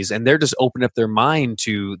companies, and they're just opening up their mind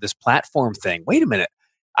to this platform thing. Wait a minute,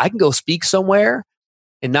 I can go speak somewhere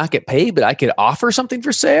and not get paid, but I could offer something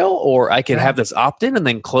for sale, or I could have this opt-in and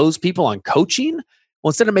then close people on coaching. Well,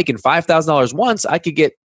 instead of making $5,000 once, I could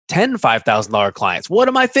get 10 $5,000 clients. What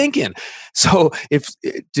am I thinking? So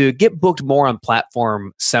to get booked more on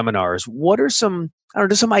platform seminars, what are some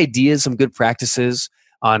ideas, some good practices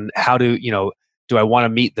on how to, do I want to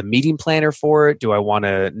meet the meeting planner for it? Do I want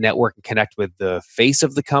to network and connect with the face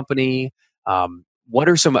of the company? What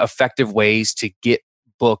are some effective ways to get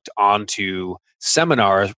booked onto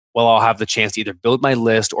seminars while I'll have the chance to either build my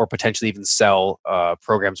list or potentially even sell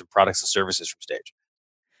programs and products and services from stage?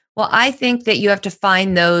 Well, I think that you have to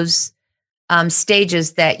find those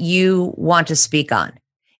stages that you want to speak on.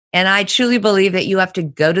 And I truly believe that you have to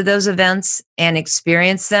go to those events and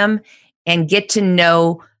experience them and get to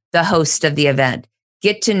know the host of the event,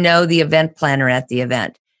 get to know the event planner at the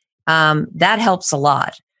event. That helps a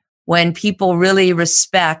lot when people really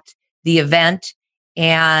respect the event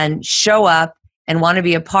and show up and want to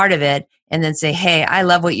be a part of it and then say, hey, I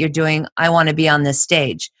love what you're doing. I want to be on this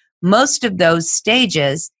stage. Most of those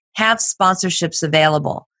stages have sponsorships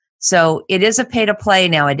available. So it is a pay to play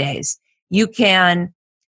nowadays. You can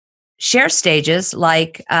share stages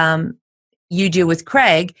like you do with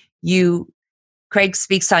Craig. Craig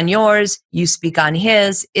speaks on yours, you speak on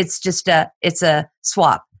his. It's a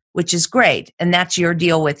swap, which is great. And that's your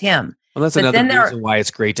deal with him. Well, that's another reason why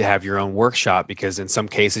it's great to have your own workshop, because in some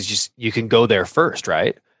cases you can go there first,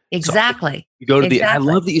 right? Exactly. So you go to I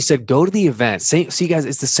love that you said go to the event. See, guys,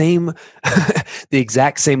 it's the same, the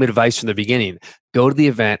exact same advice from the beginning. Go to the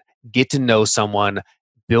event, get to know someone,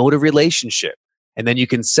 build a relationship. And then you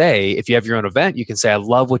can say, if you have your own event, you can say, I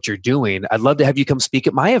love what you're doing. I'd love to have you come speak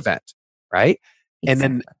at my event, right?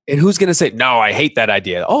 Exactly. And who's going to say, no, I hate that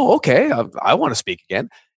idea. Oh, okay, I want to speak again.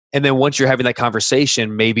 And then once you're having that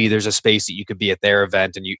conversation, maybe there's a space that you could be at their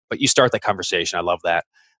event, but you start that conversation. I love that.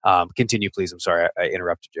 Continue, please. I'm sorry, I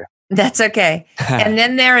interrupted you. That's okay. And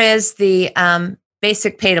then there is the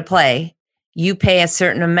basic pay to play. You pay a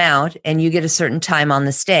certain amount and you get a certain time on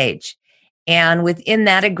the stage. And within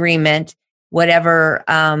that agreement, whatever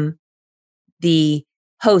the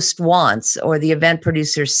host wants or the event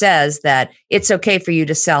producer says that it's okay for you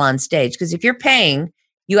to sell on stage. Because if you're paying,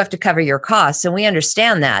 you have to cover your costs. And we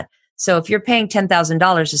understand that. So if you're paying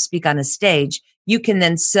 $10,000 to speak on a stage, you can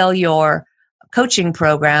then sell your coaching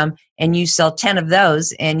program and you sell 10 of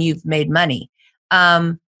those and you've made money.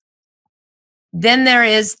 Then there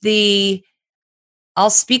is I'll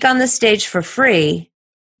speak on the stage for free,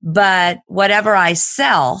 but whatever I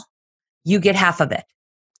sell, you get half of it.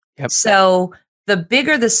 Yep. So the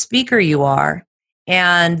bigger the speaker you are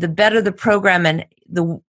and the better the program and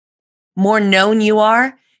the more known you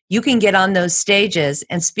are, you can get on those stages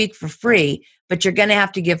and speak for free, but you're going to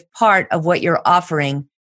have to give part of what you're offering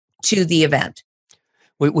to the event.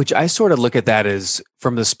 Which I sort of look at that as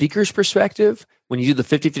from the speaker's perspective. When you do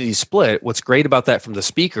the 50-50 split, what's great about that from the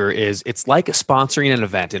speaker is it's like sponsoring an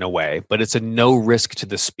event in a way, but it's a no risk to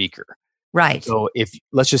the speaker. Right. So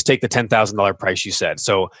let's just take the $10,000 price you said.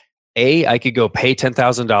 So I could go pay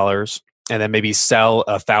 $10,000 and then maybe sell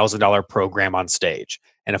a $1,000 program on stage.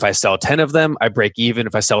 And if I sell 10 of them, I break even.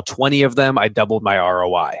 If I sell 20 of them, I doubled my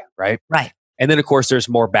ROI, right? Right. And then, of course, there's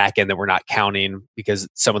more back end that we're not counting because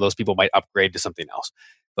some of those people might upgrade to something else.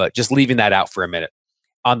 But just leaving that out for a minute.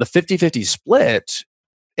 On the 50-50 split,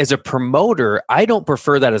 as a promoter, I don't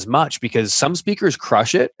prefer that as much because some speakers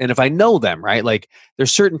crush it. And if I know them, right? Like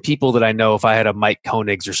there's certain people that I know if I had a Mike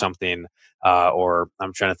Koenigs or something, or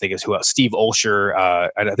I'm trying to think of who else, Steve Olsher.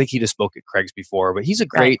 I think he just spoke at Craig's before, but he's a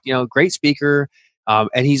great, great speaker.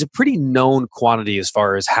 And he's a pretty known quantity as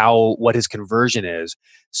far as what his conversion is.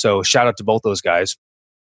 So shout out to both those guys.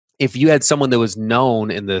 If you had someone that was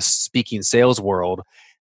known in the speaking sales world,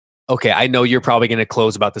 okay, I know you're probably going to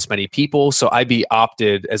close about this many people. So I'd be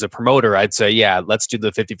opted as a promoter. I'd say, yeah, let's do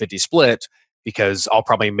the 50-50 split because I'll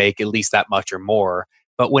probably make at least that much or more.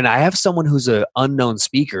 But when I have someone who's an unknown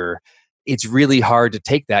speaker, it's really hard to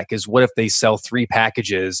take that because what if they sell 3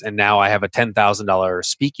 packages and now I have a $10,000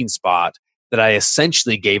 speaking spot that I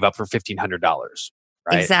essentially gave up for $1,500,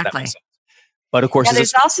 right? Exactly. But of course, Now, as a there's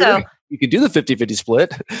speaker, also, you can do the 50-50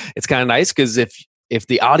 split. It's kind of nice because if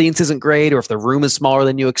the audience isn't great, or if the room is smaller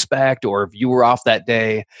than you expect, or if you were off that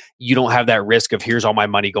day, you don't have that risk of here's all my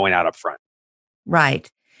money going out up front. right.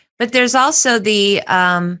 But there's also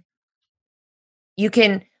you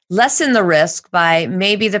can lessen the risk by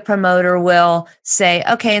maybe the promoter will say,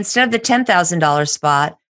 okay, instead of the $10,000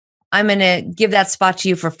 spot, I'm going to give that spot to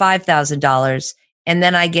you for $5,000. And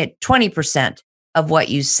then I get 20% of what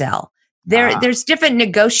you sell. There's different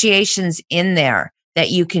negotiations in there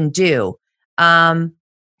that you can do.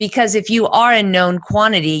 Because if you are a known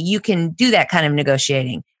quantity, you can do that kind of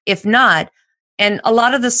negotiating. If not, and a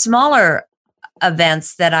lot of the smaller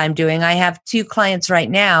events that I'm doing, I have 2 clients right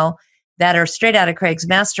now that are straight out of Craig's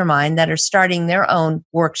mastermind that are starting their own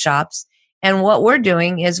workshops. And what we're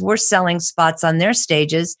doing is we're selling spots on their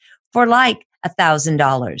stages for like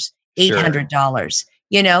 $1,000,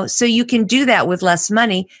 $800, so you can do that with less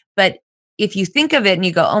money. But if you think of it and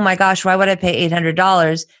you go, oh my gosh, why would I pay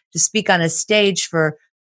 $800 to speak on a stage for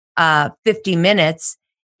 50 minutes?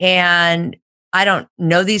 And I don't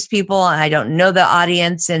know these people. I don't know the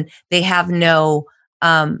audience, and they have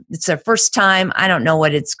it's their first time. I don't know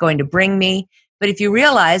what it's going to bring me. But if you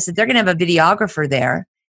realize that they're going to have a videographer there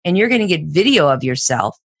and you're going to get video of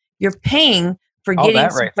yourself, you're paying for getting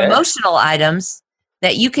some promotional items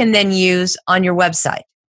that you can then use on your website.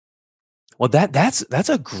 Well, that's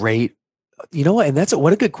a great, what, and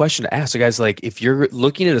what a good question to ask. So guys, like if you're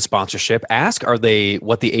looking at a sponsorship, ask what the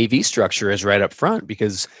AV structure is right up front,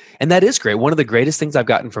 and that is great. One of the greatest things I've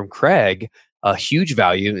gotten from Craig, a huge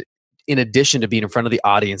value, in addition to being in front of the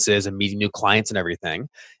audiences and meeting new clients and everything,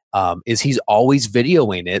 is he's always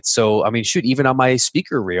videoing it. So, I mean, shoot, even on my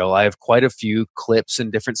speaker reel, I have quite a few clips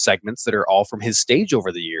and different segments that are all from his stage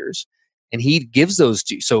over the years. And he gives those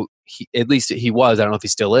to, so at least he was, I don't know if he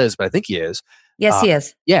still is, but I think he is. Yes, he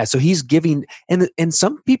is. Yeah. So he's giving, and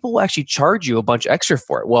some people will actually charge you a bunch extra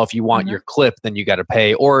for it. Well, if you want your clip, then you got to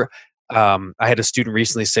pay. Or I had a student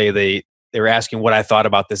recently say they were asking what I thought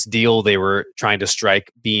about this deal they were trying to strike,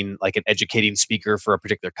 being like an educating speaker for a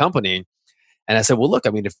particular company. And I said, well, look, I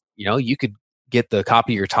mean, if you could get the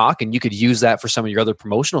copy of your talk and you could use that for some of your other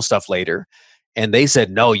promotional stuff later. And they said,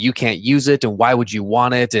 no, you can't use it. And why would you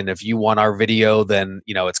want it? And if you want our video, then,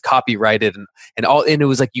 it's copyrighted and it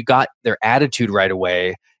was like, you got their attitude right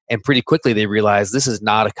away. And pretty quickly they realized this is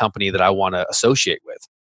not a company that I want to associate with.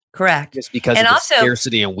 Correct. Just because of the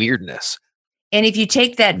scarcity and weirdness. And if you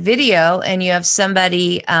take that video and you have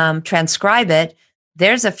somebody transcribe it,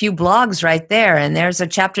 there's a few blogs right there, and there's a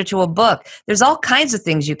chapter to a book. There's all kinds of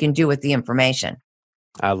things you can do with the information.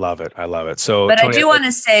 I love it. So, but Toni, I do want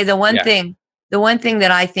to say the one thing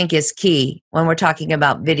that I think is key when we're talking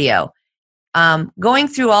about video, going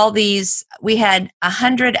through all these, we had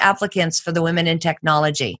 100 applicants for the Women in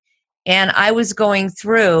Technology. And I was going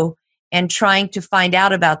through and trying to find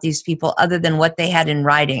out about these people other than what they had in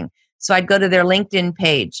writing. So I'd go to their LinkedIn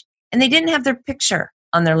page and they didn't have their picture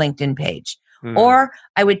on their LinkedIn page. Or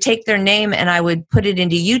I would take their name and I would put it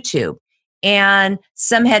into YouTube. And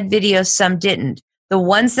some had video, some didn't. The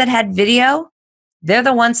ones that had video, they're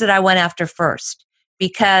the ones that I went after first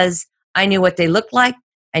because I knew what they looked like.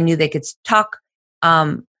 I knew they could talk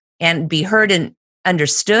and be heard and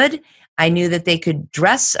understood. I knew that they could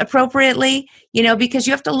dress appropriately, because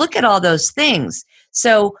you have to look at all those things.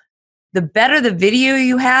 So the better the video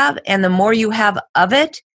you have and the more you have of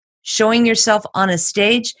it, showing yourself on a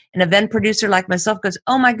stage, an event producer like myself goes,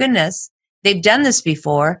 oh my goodness, they've done this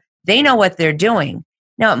before. They know what they're doing.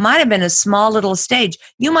 Now, it might have been a small little stage.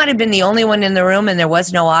 You might have been the only one in the room and there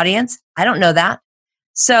was no audience. I don't know that.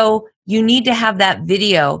 So you need to have that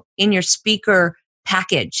video in your speaker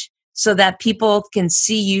package so that people can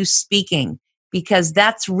see you speaking, because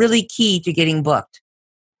that's really key to getting booked.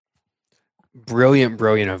 Brilliant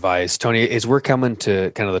advice, Toni. As we're coming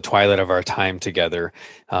to kind of the twilight of our time together,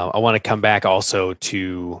 I want to come back also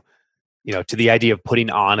to the idea of putting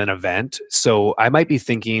on an event. So I might be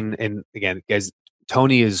thinking, and again, guys,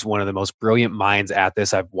 Toni is one of the most brilliant minds at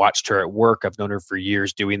this. I've watched her at work. I've known her for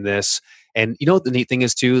years doing this. And what the neat thing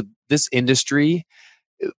is too, this industry,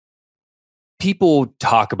 people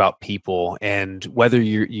talk about people, and whether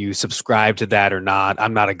you subscribe to that or not,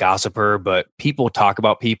 I'm not a gossiper, but people talk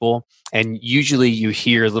about people. And usually you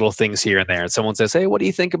hear little things here and there. And someone says, hey, what do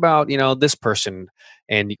you think about, this person?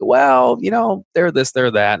 And you go, well, they're this,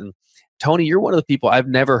 they're that. And Toni, you're one of the people I've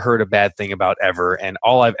never heard a bad thing about ever. And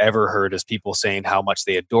all I've ever heard is people saying how much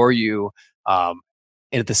they adore you. And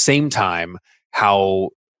at the same time,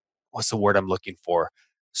 what's the word I'm looking for?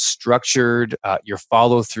 Structured, your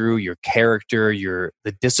follow through, your character,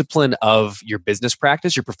 the discipline of your business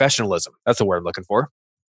practice, your professionalism. That's the word I'm looking for.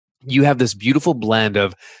 you have this beautiful blend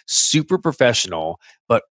of super professional,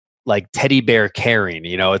 but like teddy bear caring.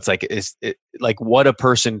 It's like like what a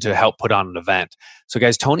person to help put on an event. So,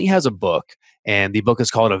 guys, Toni has a book, and the book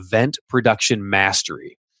is called Event Production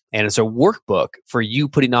Mastery, and it's a workbook for you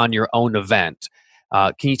putting on your own event.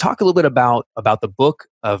 Can you talk a little bit about the book,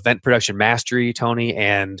 Event Production Mastery, Toni?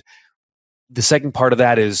 And the second part of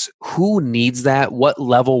that is, who needs that? What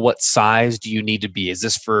level, what size do you need to be? Is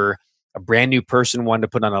this for a brand new person wanting to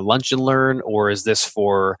put on a lunch and learn, or is this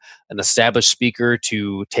for an established speaker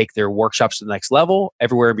to take their workshops to the next level,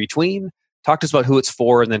 everywhere in between? Talk to us about who it's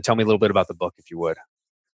for, and then tell me a little bit about the book, if you would.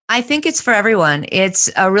 I think it's for everyone.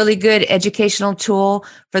 It's a really good educational tool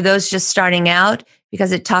for those just starting out,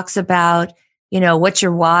 because it talks about, what's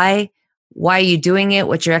your why? Why are you doing it?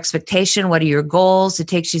 What's your expectation? What are your goals? It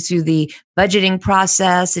takes you through the budgeting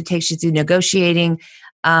process. It takes you through negotiating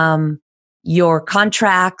your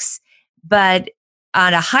contracts. But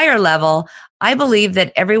on a higher level, I believe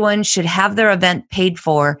that everyone should have their event paid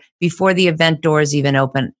for before the event doors even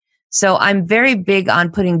open. So I'm very big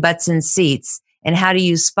on putting butts in seats and how to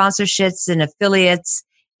use sponsorships and affiliates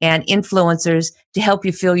and influencers to help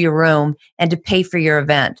you fill your room and to pay for your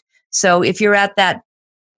event. So if you're at that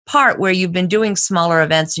part where you've been doing smaller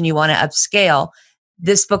events and you want to upscale,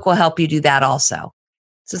 this book will help you do that also.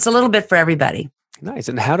 So it's a little bit for everybody. Nice.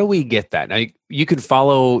 And how do we get that? Now, you can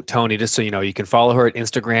follow Toni, just so you know, you can follow her at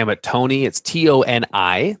Instagram at Toni. It's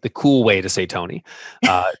Toni, the cool way to say Toni.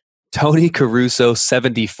 Toni Caruso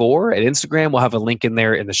 74 at Instagram. We'll have a link in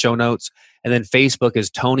there in the show notes. And then Facebook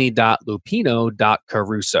is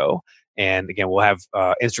toni.lupino.caruso. And again, we'll have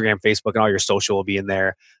Instagram, Facebook, and all your social will be in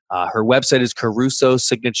there. Her website is Caruso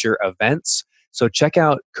Signature Events. So check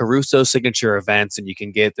out Caruso Signature Events, and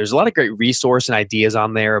there's a lot of great resource and ideas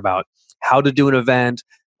on there about how to do an event,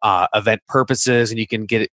 event purposes, and you can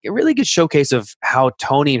get a really good showcase of how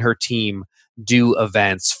Toni and her team do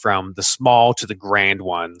events, from the small to the grand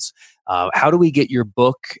ones. How do we get your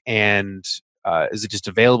book, and is it just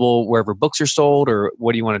available wherever books are sold, or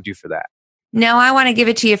what do you want to do for that? No, I want to give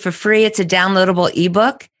it to you for free. It's a downloadable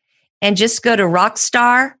ebook, and just go to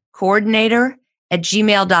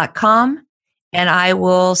rockstarcoordinator@gmail.com, and I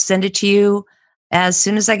will send it to you as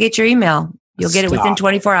soon as I get your email. You'll get it within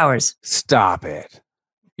 24 hours. Stop it.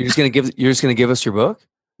 You're just going to give us your book?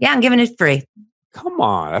 Yeah, I'm giving it free. Come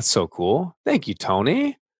on. That's so cool. Thank you,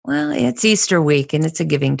 Toni. Well, it's Easter week and it's a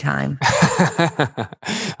giving time.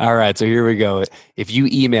 All right. So here we go. If you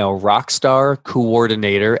email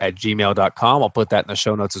rockstarcoordinator@gmail.com, I'll put that in the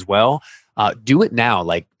show notes as well. Do it now.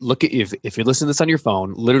 Like, look at, if you're listening to this on your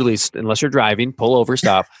phone, literally, unless you're driving, pull over,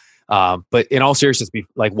 stop. But in all seriousness,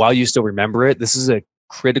 like, while you still remember it, this is a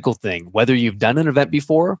critical thing. Whether you've done an event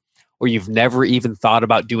before or you've never even thought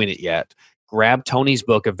about doing it yet, grab Toni's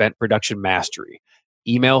book, Event Production Mastery.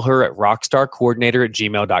 Email her at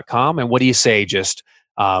rockstarcoordinator@gmail.com. And what do you say? Just,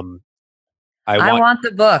 I want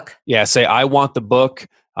the book. Yeah, say, I want the book.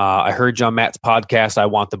 I heard you on Matt's podcast. I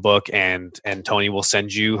want the book. And Toni will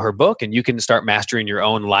send you her book, and you can start mastering your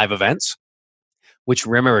own live events, which,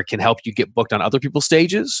 remember, can help you get booked on other people's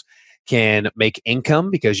stages, can make income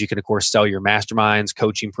because you can, of course, sell your masterminds,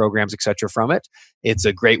 coaching programs, etc. from it. It's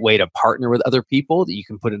a great way to partner with other people that you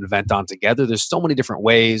can put an event on together. There's so many different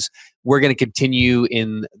ways. We're going to continue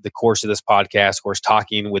in the course of this podcast, of course,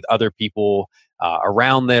 talking with other people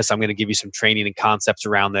around this. I'm going to give you some training and concepts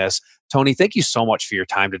around this. Toni, thank you so much for your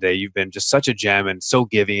time today. You've been just such a gem and so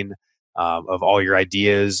giving of all your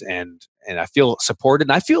ideas, and I feel supported.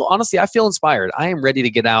 And I feel inspired. I am ready to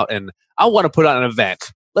get out, and I want to put on an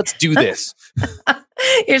event. Let's do this.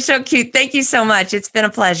 You're so cute. Thank you so much. It's been a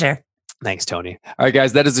pleasure. Thanks, Toni. All right,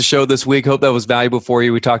 guys, that is the show this week. Hope that was valuable for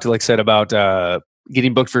you. We talked, like I said, about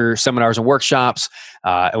getting booked for seminars and workshops.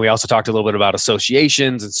 And we also talked a little bit about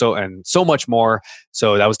associations and so much more.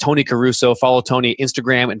 So that was Toni Caruso. Follow Toni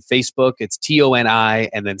Instagram and Facebook. It's Toni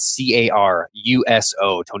and then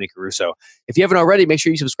Caruso, Toni Caruso. If you haven't already, make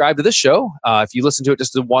sure you subscribe to this show. If you listen to it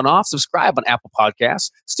just as a one-off, subscribe on Apple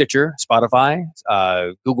Podcasts, Stitcher, Spotify,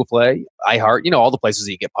 Google Play, iHeart, all the places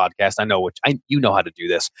that you get podcasts. You know how to do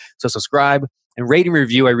this. So subscribe. And rate and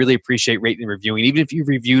review. I really appreciate rating and reviewing. Even if you've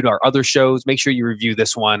reviewed our other shows, make sure you review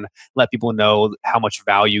this one. Let people know how much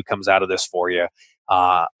value comes out of this for you.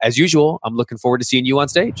 As usual, I'm looking forward to seeing you on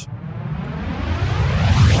stage.